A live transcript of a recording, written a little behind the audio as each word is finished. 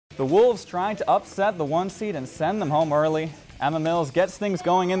The Wolves trying to upset the 1 seed and send them home early. Emma Mills gets things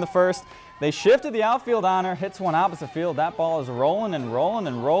going in the first. They shifted the outfield on her, hits one opposite field. That ball is rolling and rolling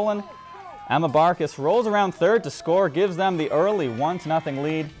and rolling. Emma Backus rolls around third to score, gives them the early 1-0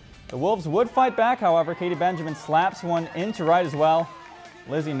 lead. The Wolves would fight back, however. Katie Benjamin slaps one into right as well.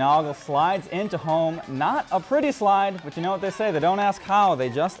 Lizzie Noggle slides into home. Not a pretty slide, but you know what they say, they don't ask how, they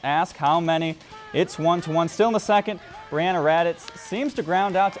just ask how many. It's 1-1. Still in the second, Brianna Raditz seems to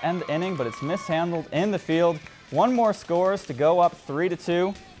ground out to end the inning, but it's mishandled in the field. One more scores to go up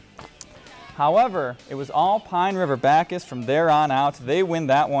 3-2. However, it was all Pine River-Backus from there on out. They win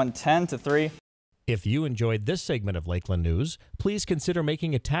that one 10-3. If you enjoyed this segment of Lakeland News, please consider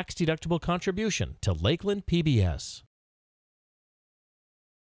making a tax-deductible contribution to Lakeland PBS.